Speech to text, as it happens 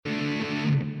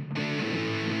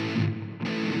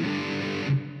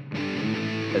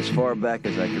As far back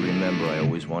as I can remember, I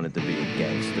always wanted to be a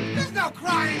gangster. There's no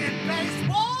crying in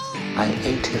baseball! I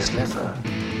ate his liver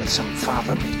with some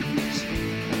fava beans.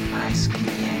 Nice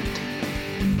cliente.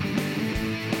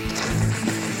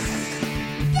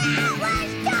 That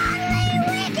was totally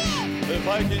wicked! If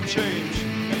I can change,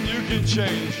 and you can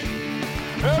change,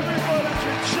 everybody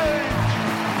can change!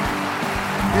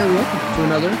 And welcome to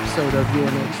another episode of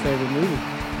Your Next Favorite Movie.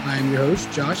 I am your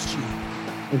host, Josh G.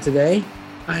 And today,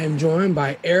 I am joined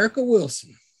by Erica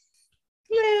Wilson.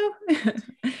 Hello.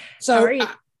 So, how are you?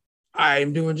 I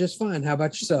am doing just fine. How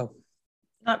about yourself?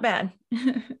 Not bad.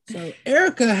 So,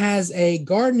 Erica has a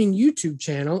gardening YouTube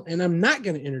channel, and I'm not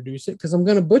going to introduce it because I'm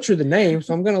going to butcher the name.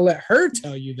 So, I'm going to let her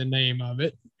tell you the name of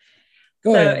it.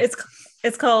 Go ahead.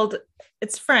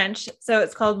 It's French. So,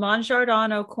 it's called Mon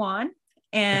Jardin au Coin.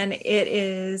 And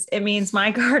it means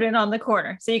my garden on the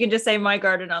corner. So you can just say my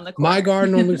garden on the corner. My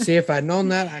garden on the, see, if I'd known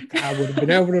that, I would have been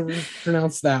able to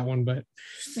pronounce that one, but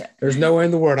There's no way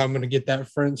in the world I'm going to get that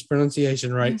French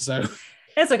pronunciation right. So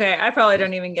it's okay. I probably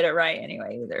don't even get it right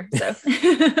anyway either. So,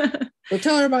 so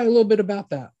tell everybody a little bit about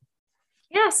that.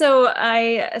 Yeah. So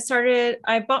I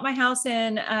bought my house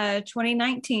in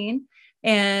 2019.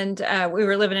 And we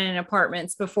were living in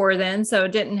apartments before then, so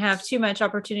didn't have too much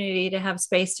opportunity to have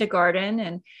space to garden.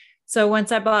 And so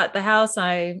once I bought the house,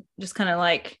 I just kind of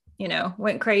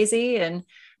went crazy. And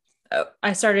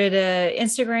I started an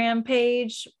Instagram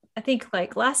page, I think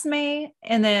like last May.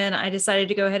 And then I decided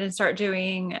to go ahead and start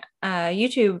doing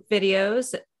YouTube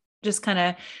videos, just kind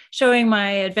of showing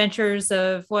my adventures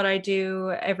of what I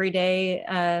do every day,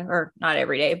 or not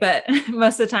every day, but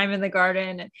most of the time in the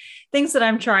garden, and things that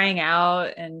I'm trying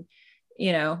out. And,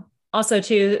 also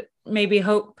to maybe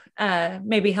help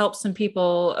some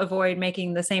people avoid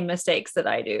making the same mistakes that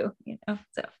I do,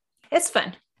 so it's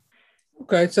fun.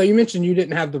 Okay. So you mentioned you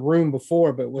didn't have the room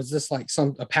before, but was this like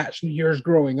a passion of yours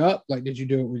growing up? Like, did you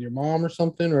do it with your mom or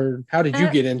something, or how did you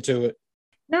get into it?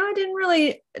 No, I didn't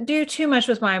really do too much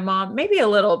with my mom. Maybe a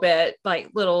little bit,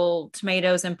 like little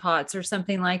tomatoes in pots or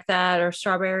something like that, or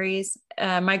strawberries.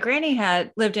 My granny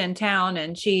had lived in town,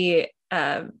 and she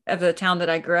of the town that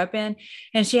I grew up in,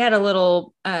 and she had a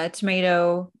little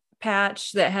tomato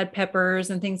patch that had peppers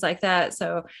and things like that.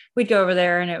 So we'd go over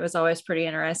there, and it was always pretty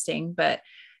interesting. But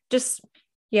just,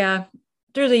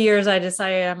 through the years, I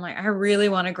decided I really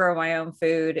want to grow my own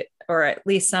food, or at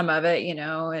least some of it,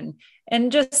 and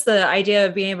just the idea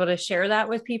of being able to share that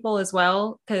with people as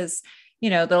well. Because,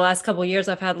 the last couple of years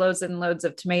I've had loads and loads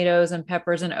of tomatoes and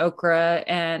peppers and okra,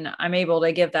 and I'm able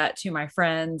to give that to my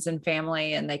friends and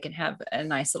family, and they can have a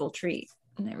nice little treat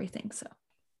and everything. So.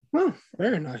 Oh,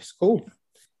 very nice. Cool.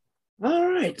 All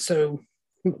right. So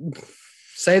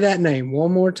say that name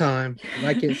one more time.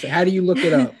 How do you look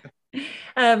it up?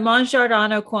 Mon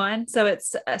Jardin au Coin. So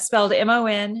it's spelled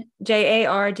MonJardin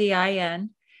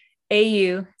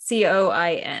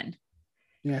AUCOIN.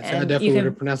 Yes, I definitely would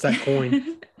have pronounced that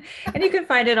coin. And you can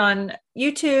find it on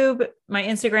YouTube, my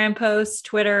Instagram posts,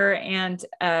 Twitter, and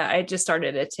I just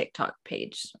started a TikTok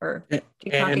page or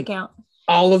TikTok account.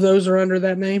 All of those are under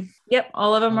that name? Yep,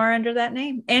 all of them are under that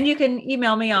name. And you can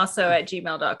email me also at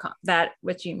gmail.com,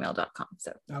 gmail.com.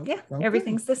 So okay.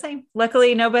 Everything's the same.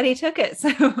 Luckily, nobody took it. So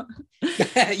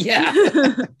yeah.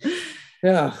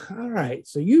 Yeah. All right.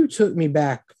 So you took me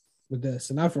back with this,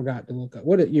 and I forgot to look up.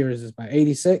 What year is this by?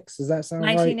 86? Does that sound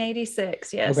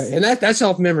 1986, right? yes. Okay. And that's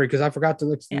off memory because I forgot to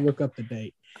look up the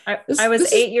date. I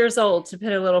was 8 years old, to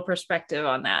put a little perspective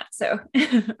on that. So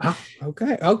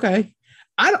okay.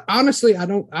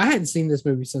 I hadn't seen this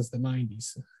movie since the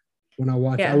 90s when I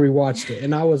rewatched it.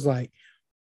 And I was like,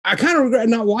 I kind of regret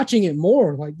not watching it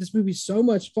more. Like, this movie's so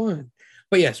much fun.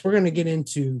 But yes, we're going to get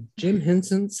into Jim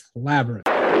Henson's Labyrinth.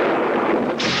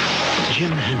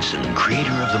 Jim Henson,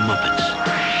 creator of the Muppets,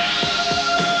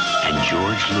 and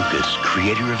George Lucas,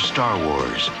 creator of Star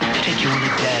Wars, take you on a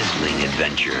dazzling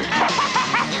adventure.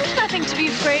 There's nothing to be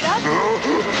afraid of.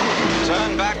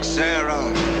 Turn back,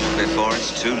 Sarah, before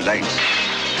it's too late.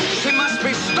 She must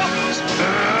be stopped.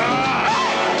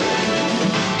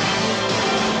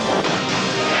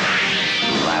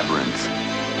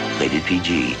 Labyrinth, rated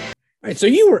PG. All right, so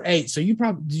you were 8. So you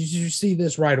probably, did you see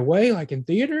this right away, like in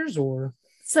theaters, or?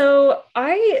 So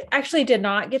I actually did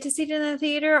not get to see it in the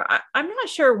theater. I'm not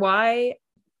sure why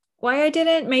I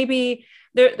didn't. Maybe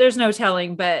there's no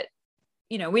telling, but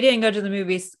we didn't go to the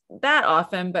movies that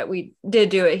often, but we did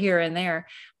do it here and there.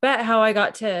 But how I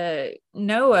got to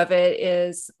know of it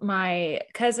is my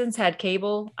cousins had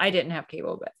cable. I didn't have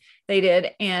cable, but they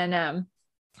did. And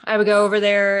I would go over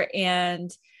there,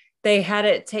 and they had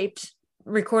it taped,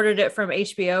 recorded it from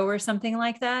HBO or something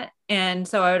like that. And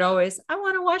so I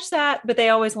want to watch that, but they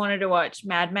always wanted to watch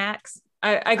Mad Max.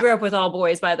 I grew up with all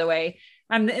boys, by the way.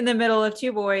 I'm in the middle of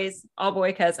two boys, all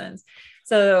boy cousins.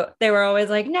 So they were always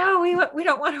like, no, we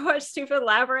don't want to watch stupid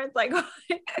Labyrinth. Like,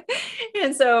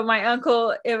 and so my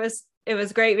uncle, it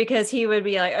was great because he would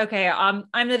be like, okay,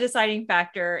 I'm the deciding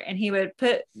factor. And he would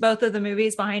put both of the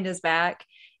movies behind his back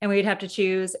and we'd have to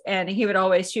choose. And he would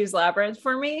always choose Labyrinth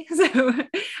for me. So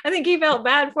I think he felt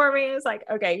bad for me. It's like,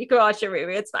 okay, you can watch your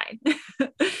movie. It's fine.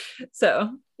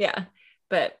 So yeah,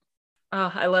 but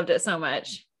I loved it so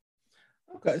much.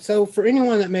 Okay, so for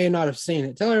anyone that may not have seen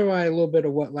it, tell everybody a little bit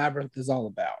of what Labyrinth is all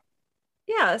about.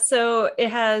 Yeah, so it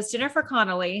has Jennifer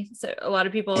Connelly. So a lot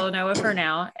of people know of her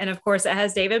now. And of course, it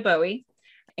has David Bowie.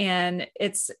 And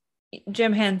it's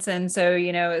Jim Henson. So,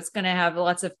 it's going to have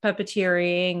lots of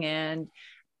puppeteering and,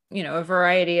 a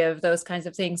variety of those kinds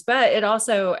of things. But it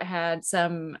also had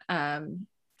some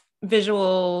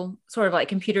visual, sort of like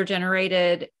computer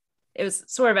generated. It was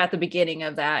sort of at the beginning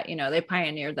of that. They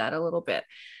pioneered that a little bit.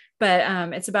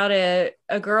 But it's about a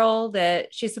girl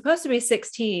that she's supposed to be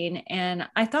 16. And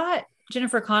I thought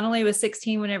Jennifer Connelly was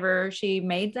 16 whenever she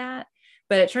made that.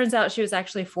 But it turns out she was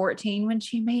actually 14 when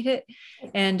she made it.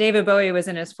 And David Bowie was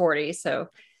in his 40s. So,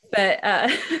 but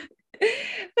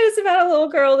it's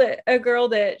about a girl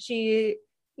that she,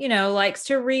 likes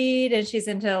to read. And she's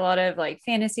into a lot of like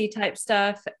fantasy type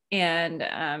stuff.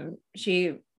 And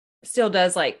she still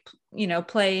does like,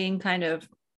 playing kind of,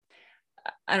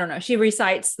 I don't know. She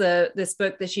recites this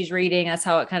book that she's reading. That's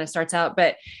how it kind of starts out.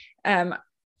 But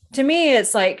to me,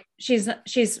 it's like she's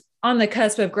on the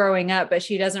cusp of growing up, but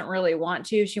she doesn't really want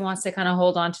to. She wants to kind of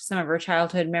hold on to some of her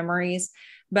childhood memories,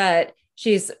 but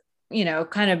she's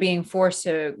kind of being forced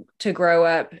to grow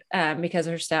up because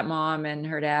her stepmom and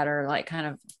her dad are like kind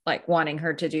of like wanting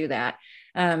her to do that.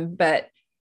 But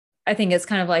I think it's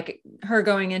kind of like her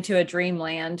going into a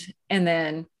dreamland and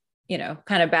then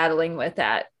kind of battling with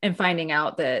that and finding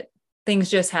out that things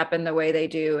just happen the way they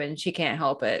do and she can't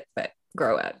help it, but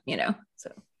grow up, so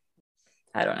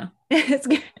I don't know. It's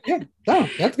good. Yeah, no,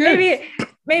 that's good.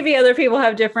 Maybe other people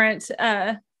have different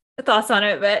thoughts on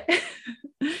it, but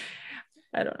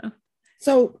I don't know.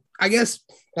 So I guess,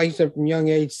 like you said, from young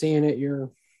age, seeing it,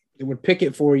 it would pick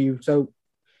it for you. So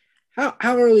how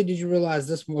early did you realize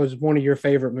this was one of your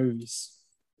favorite movies?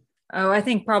 Oh, I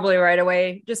think probably right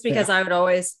away, just because I would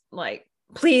always like,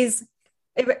 please,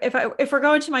 if we're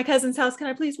going to my cousin's house, can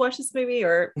I please watch this movie?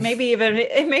 Or maybe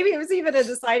it was even a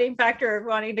deciding factor of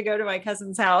wanting to go to my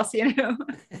cousin's house, So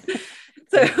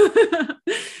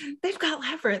they've got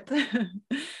Labyrinth.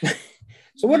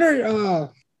 So what are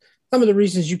some of the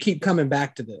reasons you keep coming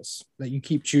back to this, that you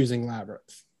keep choosing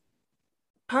Labyrinth?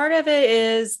 Part of it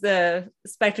is the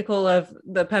spectacle of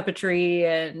the puppetry.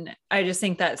 And I just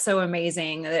think that's so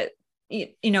amazing that,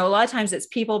 a lot of times it's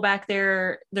people back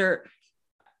there.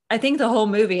 I think the whole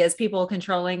movie is people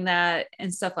controlling that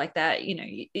and stuff like that.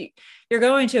 You're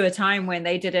going to a time when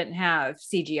they didn't have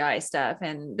CGI stuff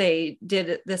and they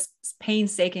did this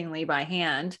painstakingly by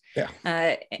hand. Yeah.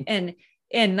 And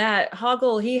in that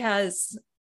Hoggle,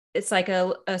 it's like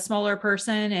a smaller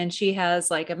person and she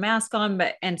has like a mask on,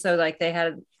 and so like they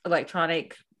had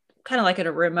electronic, kind of like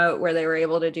a remote where they were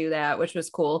able to do that, which was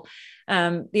cool.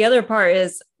 The other part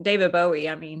is David Bowie.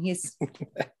 I mean, he's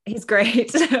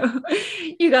great. So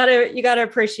you gotta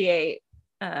appreciate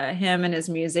him and his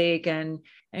music. And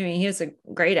I mean, he's a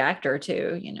great actor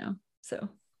too, so,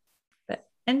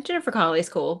 and Jennifer Connelly's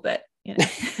cool, but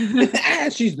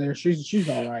she's there. She's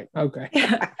all right. Okay.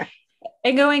 Yeah.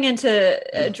 And going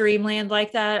into dreamland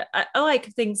like that, I like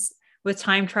things with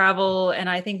time travel. And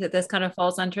I think that this kind of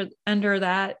falls under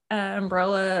that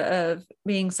umbrella of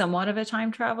being somewhat of a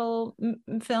time travel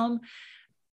film.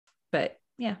 But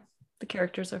yeah, the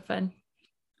characters are fun.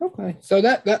 Okay. So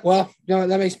that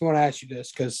makes me want to ask you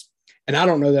this, and I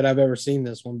don't know that I've ever seen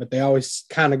this one, but they always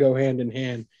kind of go hand in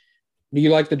hand. Do you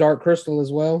like the Dark Crystal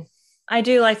as well? I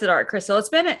do like the Dark Crystal. It's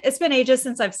been ages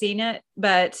since I've seen it,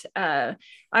 but I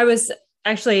was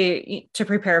actually, to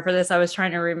prepare for this, I was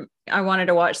trying I wanted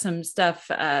to watch some stuff,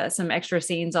 some extra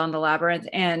scenes on the Labyrinth,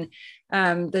 and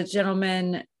the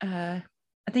gentleman, I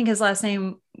think his last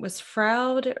name was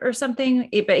Froud or something,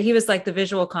 but he was like the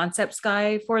visual concepts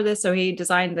guy for this. So he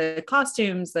designed the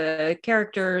costumes, the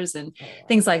characters and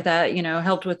things like that,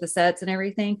 helped with the sets and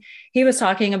everything. He was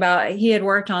talking about, he had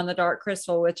worked on the Dark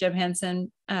Crystal with Jim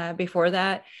Henson before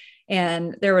that.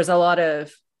 And there was a lot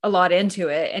into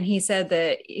it. And he said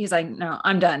that he's like, no,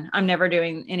 I'm done. I'm never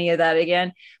doing any of that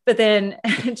again. But then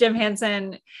Jim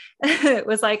Henson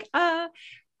was like,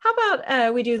 how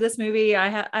about we do this movie?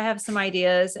 I have some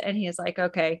ideas. And he's like,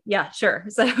 okay, yeah, sure.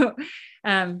 So,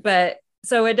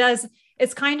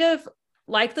 it's kind of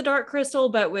like the Dark Crystal,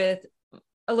 but with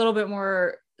a little bit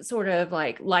more sort of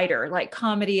like lighter, like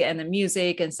comedy, and the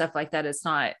music and stuff like that. It's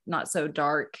not so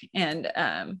dark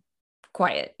and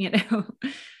quiet, you know.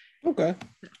 Okay.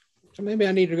 So maybe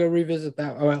I need to go revisit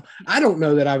that. Well, I don't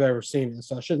know that I've ever seen it,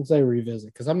 so I shouldn't say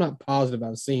revisit because I'm not positive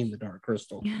I've seen The Dark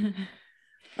Crystal.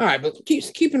 All right, but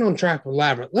keeping on track with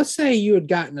Labyrinth, let's say you had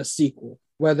gotten a sequel,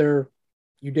 whether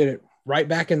you did it right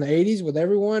back in the 80s with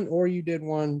everyone or you did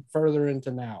one further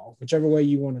into now, whichever way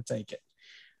you want to take it.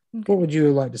 Okay. What would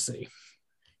you like to see?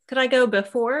 Could I go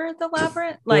before The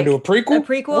Labyrinth? Like do a prequel? A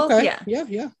prequel? Okay.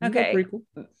 Yeah. Okay. Prequel.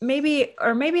 Maybe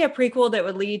a prequel that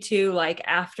would lead to like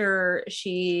after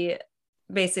she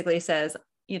basically says,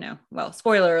 you know, well,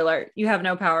 spoiler alert, you have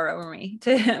no power over me,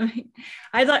 to him.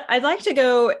 I'd like to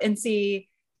go and see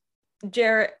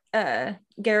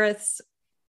Gareth's,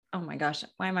 oh my gosh,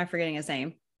 why am I forgetting his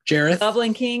name? Jareth.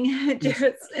 Goblin King.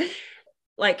 Jareth's,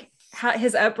 like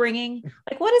his upbringing.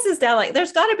 Like, what is his dad like?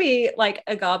 There's got to be like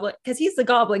a goblin, because he's the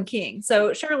Goblin King.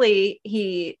 So surely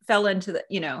he fell into the,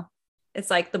 you know, it's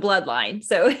like the bloodline.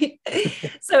 So,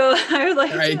 so I would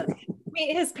like to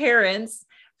meet his parents,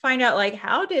 find out like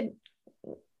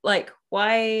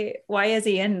why is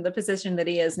he in the position that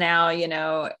he is now, you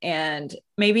know, and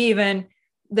maybe even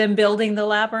them building the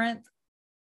labyrinth,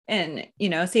 and, you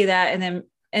know, see that,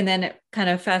 and then it kind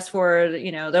of fast forward,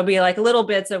 you know, there'll be like little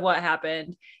bits of what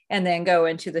happened, and then go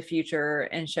into the future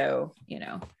and show, you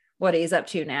know, what he's up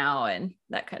to now and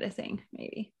that kind of thing,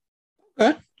 maybe.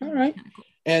 Okay. All right.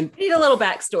 And need a little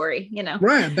backstory, you know.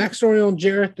 Right. Backstory on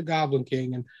Jareth the Goblin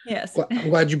King. And yes, I'm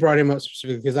glad you brought him up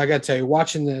specifically, because I got to tell you,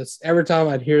 watching this, every time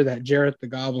I'd hear that Jareth the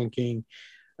Goblin King,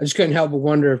 I just couldn't help but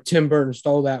wonder if Tim Burton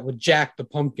stole that with Jack the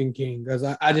Pumpkin King, because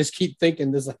I just keep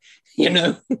thinking this, like, you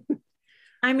know.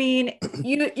 I mean,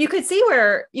 you could see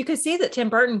that Tim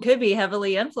Burton could be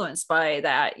heavily influenced by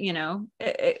that, you know.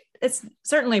 It's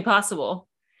certainly possible,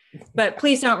 but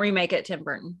please don't remake it, Tim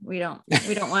Burton. We don't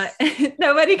want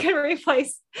nobody can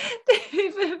replace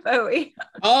David Bowie.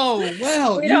 Oh,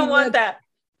 well, we don't want that.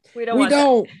 We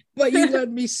don't. But you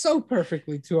led me so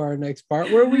perfectly to our next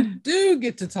part, where we do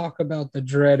get to talk about the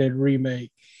dreaded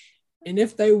remake. And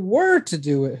if they were to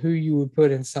do it, who you would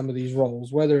put in some of these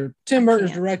roles, whether Tim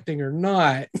Burton's directing or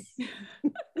not.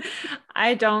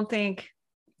 I don't think,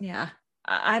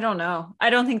 I don't know.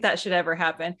 I don't think that should ever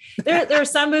happen. There are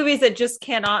some movies that just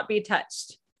cannot be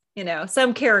touched, you know,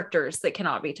 some characters that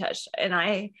cannot be touched. And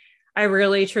I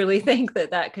really, truly think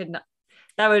that could not,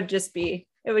 that would just be,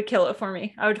 it would kill it for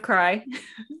me. I would cry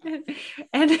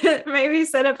and maybe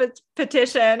set up a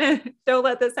petition. Don't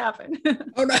let this happen.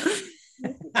 Oh, no.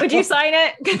 Would you sign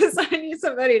it? Because I need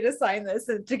somebody to sign this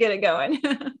to get it going.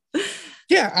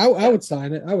 Yeah, I would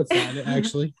sign it. I would sign it,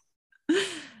 actually.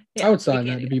 Yeah, I would sign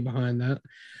that to be behind that.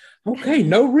 Okay,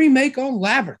 no remake on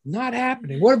Labyrinth. Not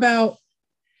happening. What about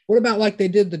like they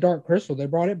did The Dark Crystal? They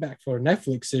brought it back for a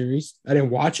Netflix series. I didn't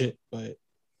watch it, but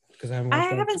because I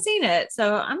haven't seen it,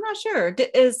 so I'm not sure.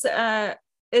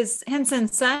 Is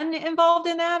Henson's son involved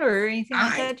in that or anything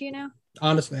like that? Do you know?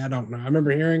 Honestly, I don't know. I remember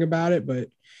hearing about it, but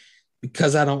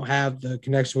because I don't have the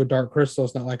connection with Dark Crystal,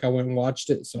 it's not like I went and watched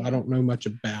it, so I don't know much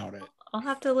about it. I'll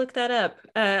have to look that up.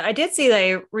 I did see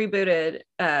they rebooted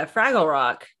Fraggle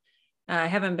Rock. I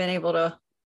haven't been able to.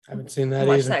 I haven't seen that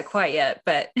watch that quite yet,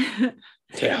 but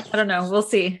yeah, I don't know. We'll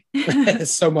see.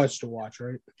 It's so much to watch,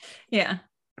 right? Yeah,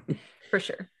 for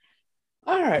sure.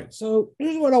 All right, so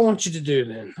here's what I want you to do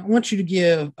then. I want you to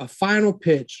give a final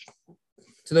pitch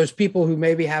to those people who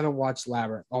maybe haven't watched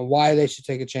Labyrinth on why they should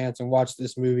take a chance and watch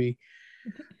this movie.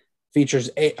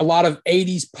 Features a lot of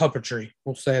 80s puppetry.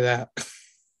 We'll say that.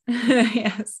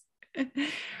 Yes.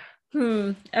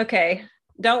 Okay.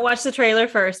 Don't watch the trailer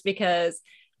first, because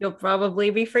you'll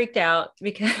probably be freaked out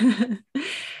because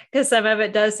some of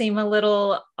it does seem a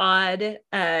little odd.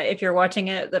 If you're watching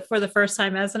it for the first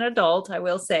time as an adult, I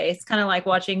will say it's kind of like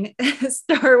watching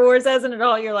Star Wars as an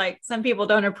adult. You're like, some people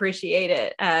don't appreciate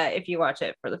it if you watch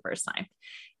it for the first time.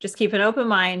 Just keep an open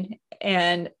mind,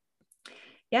 and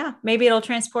yeah, maybe it'll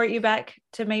transport you back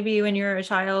to maybe when you're a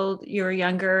child, you were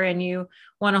younger, and you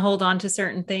want to hold on to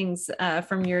certain things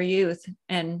from your youth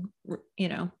and, you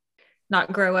know,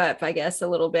 not grow up, I guess, a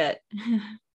little bit,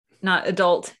 not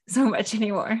adult so much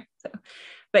anymore. So,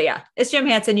 but yeah, it's Jim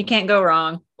Henson. You can't go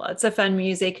wrong. Lots of fun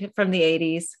music from the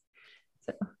 80s.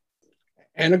 So.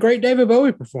 And a great David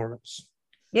Bowie performance.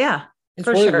 Yeah, it's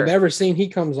for sure. With every scene he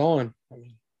comes on.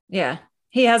 Yeah,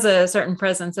 he has a certain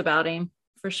presence about him,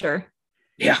 for sure.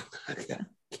 Yeah,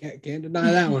 can't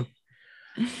deny that one.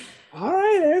 All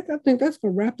right, Eric, I think that's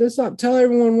going to wrap this up. Tell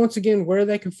everyone once again where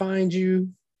they can find you.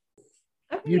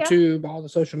 YouTube, all the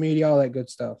social media, all that good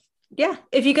stuff. Yeah.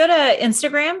 If you go to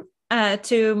Instagram,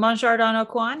 to Monjardano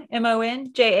Kwan,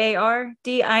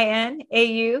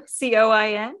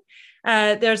 MonJardinAucoin.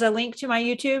 There's a link to my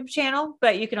YouTube channel,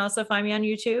 but you can also find me on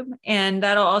YouTube, and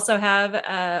that'll also have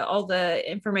all the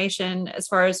information as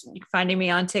far as finding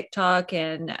me on TikTok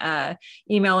and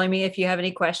emailing me if you have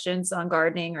any questions on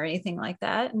gardening or anything like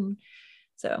that. And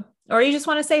so, or you just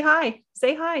want to say hi.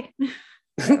 Say hello.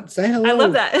 I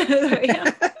love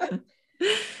that.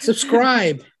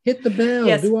 Subscribe, hit the bell,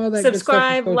 yes, do all that.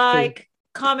 Subscribe, like,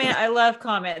 comment. I love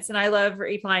comments, and I love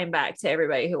replying back to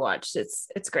everybody who watched.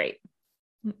 It's great.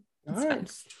 All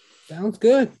right. Sounds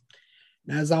good.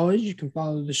 As always, you can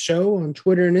follow the show on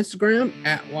Twitter and Instagram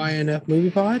at YNF Movie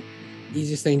Pod.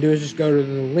 Easiest thing to do is just go to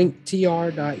the link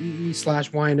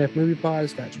tr.ee/YNF Movie Pod.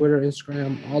 It's got Twitter,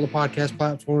 Instagram, all the podcast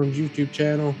platforms, YouTube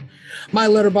channel, my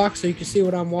letterbox, so you can see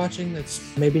what I'm watching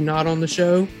that's maybe not on the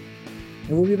show.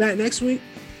 And we'll be back next week.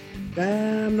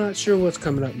 I'm not sure what's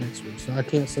coming up next week, so I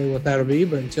can't say what that'll be.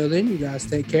 But until then, you guys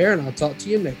take care, and I'll talk to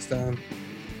you next time.